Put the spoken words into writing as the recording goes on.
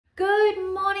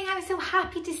morning, I'm so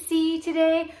happy to see you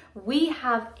today. We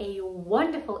have a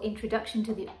wonderful introduction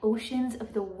to the oceans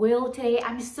of the world today.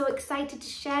 I'm so excited to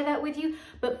share that with you.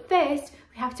 But first,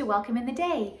 we have to welcome in the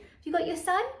day. You got your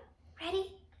sun?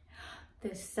 Ready?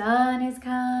 The sun is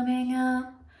coming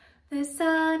up. The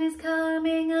sun is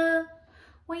coming up.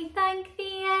 We thank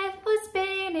the earth for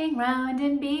spinning round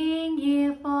and being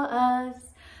here for us.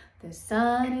 The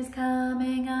sun is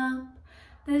coming up.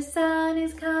 The sun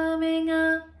is coming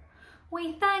up.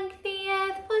 We thank the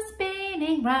earth for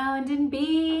spinning round and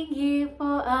being here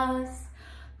for us.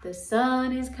 The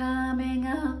sun is coming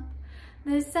up.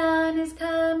 The sun is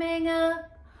coming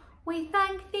up. We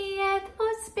thank the earth for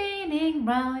spinning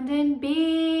round and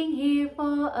being here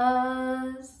for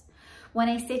us. When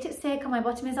I sit at circle, my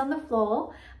bottom is on the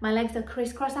floor. My legs are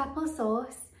crisscross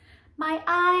applesauce. My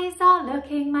eyes are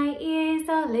looking, my ears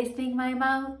are listening, my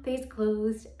mouth is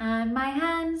closed and my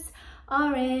hands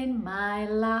are in my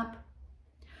lap.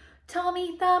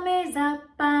 Tommy thumb is up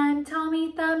and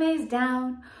Tommy thumb is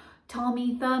down.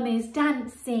 Tommy thumb is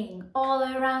dancing all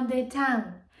around the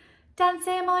town. Dance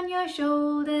him on your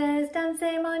shoulders, dance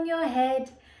him on your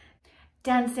head.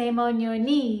 Dance him on your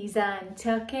knees and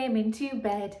tuck him into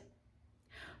bed.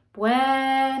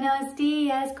 Buenos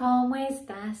días, ¿cómo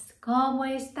estás? ¿Cómo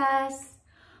estás?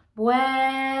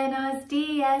 Buenos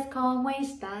días, ¿cómo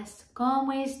estás?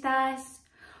 ¿Cómo estás?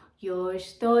 Yo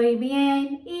estoy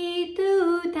bien y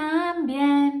tú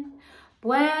también.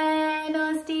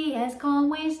 Buenos días,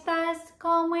 ¿cómo estás?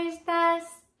 ¿Cómo estás?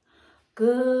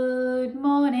 Good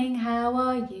morning, how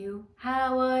are you?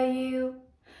 How are you?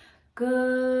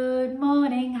 Good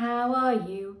morning, how are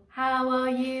you? How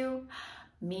are you?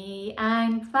 Me,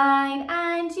 I'm fine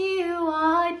and you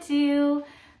are too.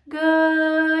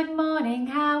 Good morning,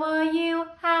 how are you?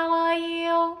 How are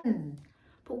you?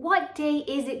 But what day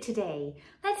is it today?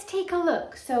 Let's take a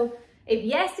look. So if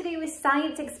yesterday was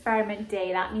Science Experiment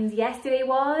Day, that means yesterday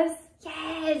was,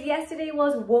 yes, yesterday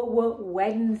was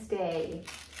Wednesday.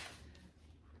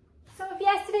 So if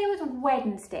yesterday was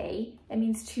Wednesday, that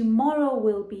means tomorrow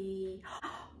will be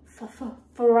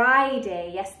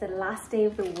Friday. Yes, the last day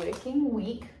of the working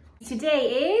week.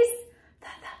 Today is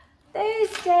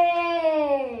Thursday.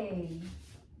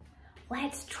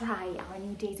 Let's try our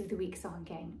new days of the week song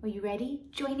again. Are you ready?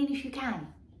 Join in if you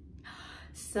can.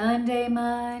 Sunday,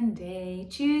 Monday,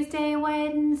 Tuesday,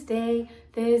 Wednesday,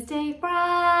 Thursday,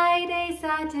 Friday,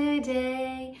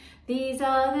 Saturday. These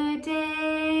are the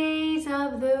days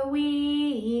of the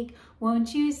week.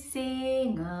 Won't you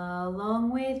sing along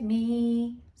with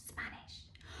me? Spanish.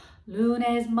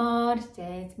 Lunes,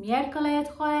 martes, miércoles,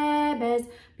 jueves,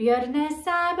 viernes,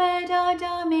 sábado,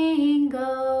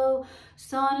 domingo.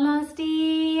 Son los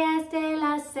días de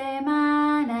la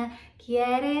semana.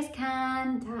 ¿Quieres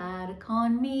cantar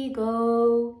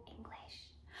conmigo?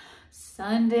 English.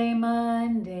 Sunday,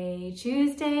 Monday,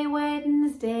 Tuesday,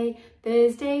 Wednesday,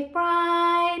 Thursday,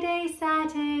 Friday,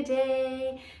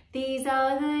 Saturday. These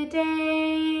are the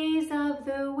days of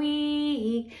the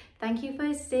week. Thank you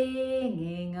for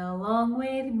singing along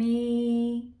with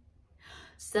me.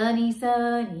 Sunny,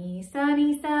 sunny,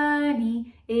 sunny,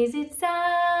 sunny. Is it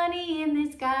sunny in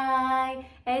the sky?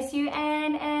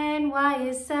 S-U-N-N-Y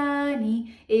is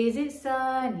sunny. Is it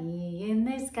sunny in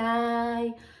the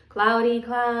sky? Cloudy,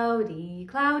 cloudy,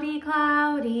 cloudy,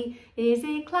 cloudy. Is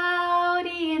it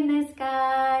cloudy in the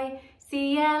sky?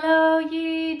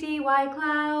 C-L-O-U-D-Y,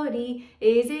 cloudy.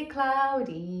 Is it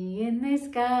cloudy in the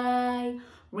sky?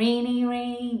 Rainy,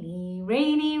 rainy,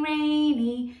 rainy,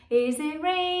 rainy. Is it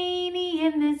rainy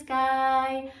in the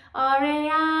sky?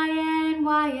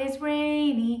 R-A-I-N-Y is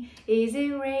rainy. Is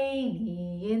it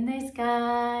rainy in the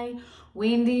sky?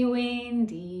 Windy,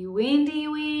 windy, windy,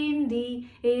 windy.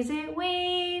 Is it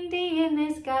windy in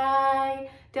the sky?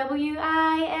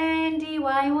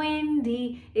 W-I-N-D-Y,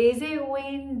 windy. Is it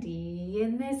windy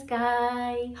in the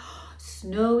sky?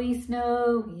 Snowy,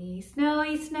 snowy,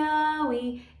 snowy,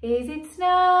 snowy. Is it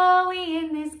snowy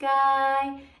in the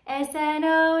sky?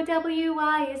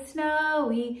 S-N-O-W-Y is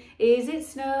snowy. Is it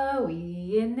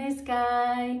snowy in the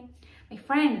sky? My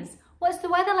friends, what's the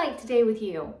weather like today with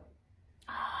you?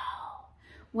 Oh,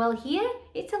 well here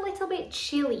it's a little bit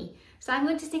chilly. So I'm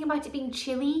going to sing about it being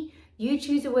chilly. You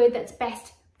choose a word that's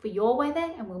best for your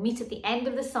weather and we'll meet at the end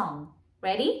of the song.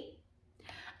 Ready?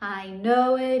 I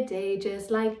know a day just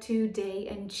like today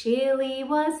and chilly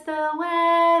was the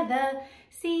weather.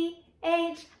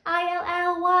 C-H-I-L-L-Y,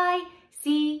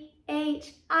 C-H-I-L-L-Y,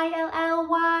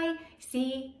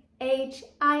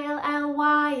 C-H-I-L-L-Y,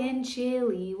 and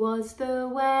chilly was the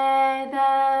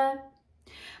weather.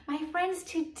 My friends,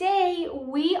 today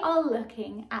we are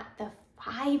looking at the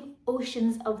 5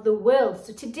 oceans of the world.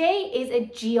 So today is a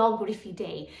geography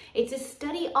day. It's a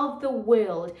study of the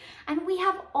world, and we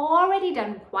have already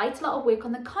done quite a lot of work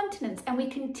on the continents, and we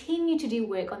continue to do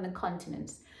work on the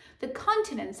continents. The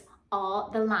continents are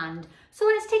the land. So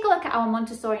let's take a look at our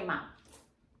Montessori map.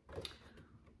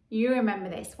 You remember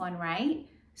this one, right?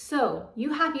 So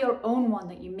you have your own one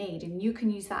that you made, and you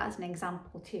can use that as an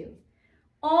example too.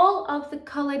 All of the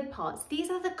coloured parts,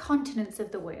 these are the continents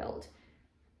of the world.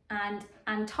 And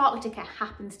Antarctica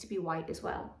happens to be white as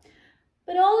well.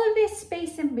 But all of this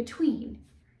space in between,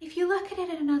 if you look at it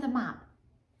in another map,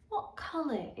 what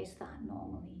colour is that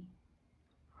normally?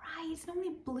 Right, it's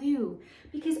normally blue,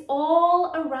 because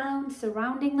all around,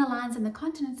 surrounding the lands and the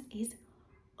continents is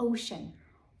ocean.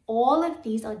 All of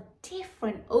these are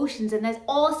different oceans, and there's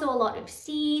also a lot of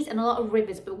seas and a lot of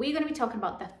rivers, but we're going to be talking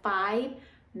about the 5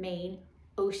 main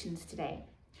oceans today.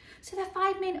 So the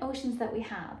 5 main oceans that we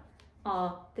have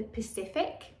are the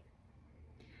Pacific,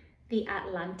 the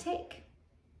Atlantic,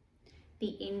 the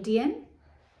Indian,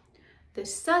 the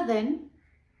Southern,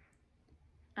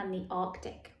 and the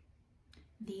Arctic.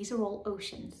 These are all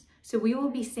oceans. So we will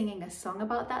be singing a song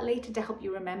about that later to help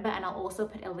you remember, and I'll also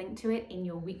put a link to it in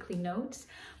your weekly notes.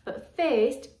 But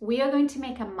first, we are going to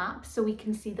make a map so we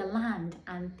can see the land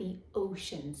and the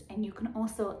oceans, and you can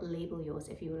also label yours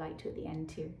if you would like to at the end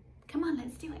too. Come on,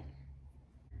 let's do it.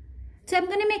 So I'm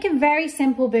going to make a very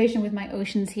simple version with my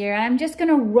oceans here. I'm just going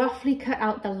to roughly cut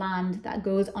out the land that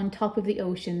goes on top of the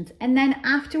oceans. And then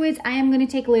afterwards, I am going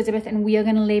to take Elizabeth and we are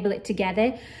going to label it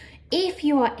together. If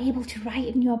you are able to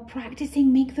write and you're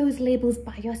practicing, make those labels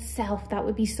by yourself. That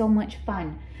would be so much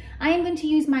fun. I am going to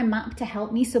use my map to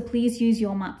help me, so please use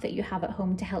your map that you have at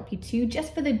home to help you too,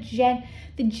 just for the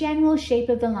general shape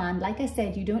of the land. Like I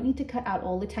said, you don't need to cut out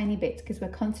all the tiny bits because we're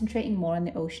concentrating more on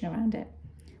the ocean around it.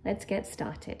 Let's get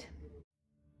started.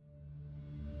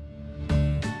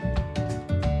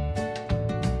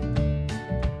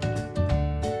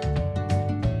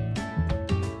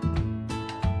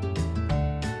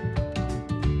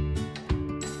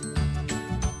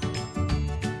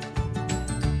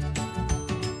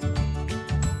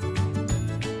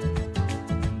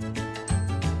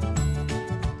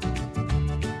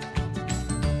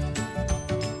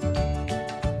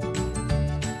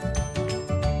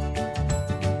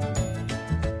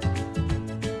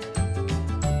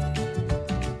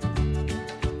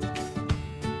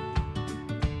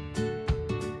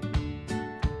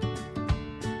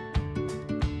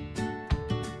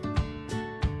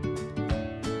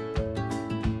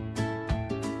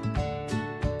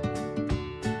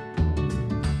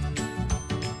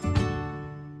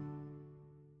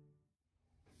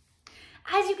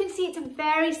 As you can see, it's a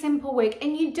very simple work,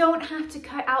 and you don't have to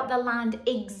cut out the land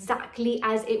exactly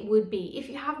as it would be. If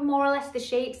you have more or less the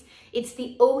shapes, it's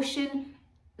the ocean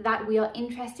that we are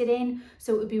interested in.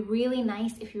 So it would be really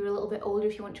nice if you're a little bit older,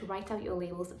 if you want to write out your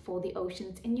labels for the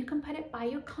oceans, and you can put it by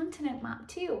your continent map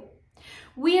too.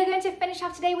 We are going to finish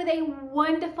off today with a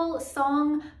wonderful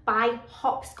song by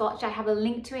Hopscotch. I have a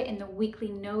link to it in the weekly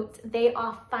notes. They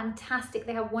are fantastic.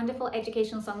 They have wonderful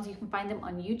educational songs. You can find them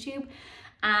on YouTube.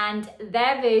 And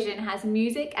their version has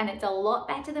music, and it's a lot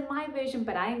better than my version,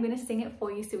 but I am going to sing it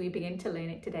for you so we begin to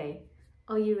learn it today.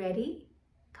 Are you ready?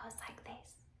 It goes like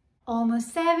this.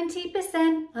 Almost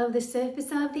 70% of the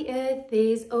surface of the earth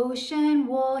is ocean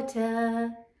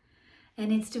water,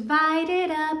 and it's divided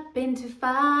up into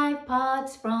 5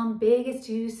 parts from biggest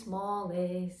to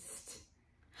smallest.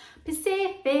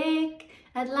 Pacific,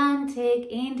 Atlantic,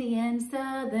 Indian,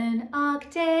 Southern,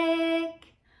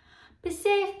 Arctic.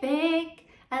 Pacific,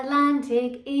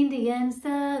 Atlantic, Indian,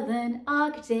 Southern,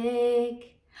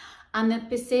 Arctic. I'm the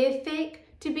Pacific,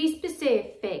 to be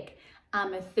specific.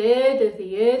 I'm a third of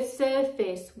the Earth's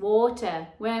surface, water,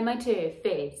 where my turf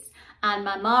is. And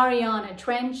my Mariana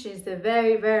Trench is the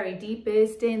very, very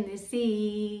deepest in the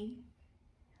sea.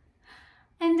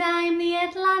 And I'm the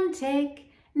Atlantic,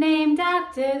 named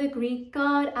after the Greek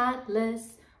god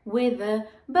Atlas, with the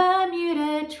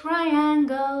Bermuda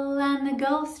Triangle and the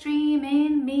Gulf Stream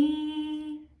in me.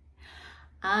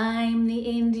 I'm the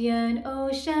Indian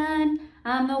Ocean,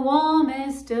 I'm the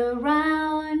warmest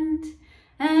around,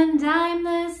 and I'm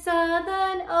the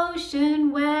Southern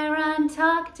Ocean where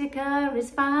Antarctica is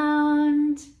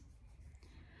found.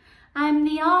 I'm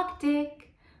the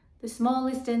Arctic, the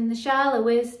smallest and the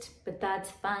shallowest, but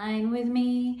that's fine with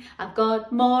me. I've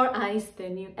got more ice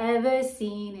than you've ever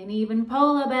seen, and even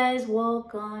polar bears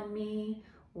walk on me.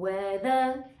 We're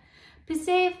the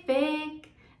Pacific,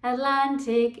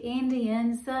 Atlantic,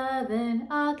 Indian, Southern,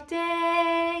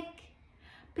 Arctic.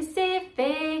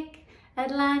 Pacific,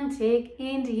 Atlantic,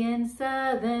 Indian,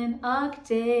 Southern,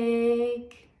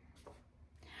 Arctic.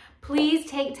 Please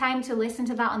take time to listen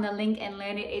to that on the link and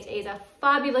learn it. It is a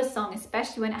fabulous song,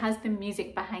 especially when it has the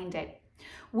music behind it.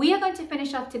 We are going to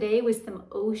finish off today with some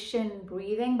ocean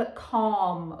breathing, but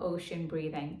calm ocean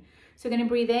breathing. So we're going to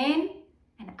breathe in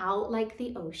and out like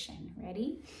the ocean.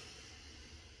 Ready?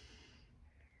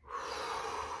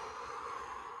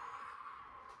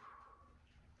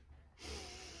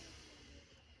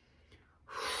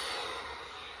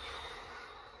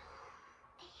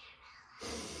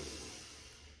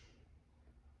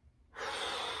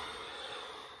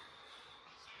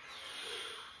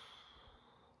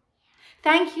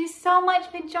 Thank you so much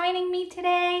for joining me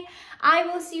today. I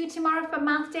will see you tomorrow for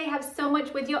Math Day. Have so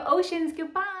much with your oceans.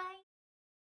 Goodbye.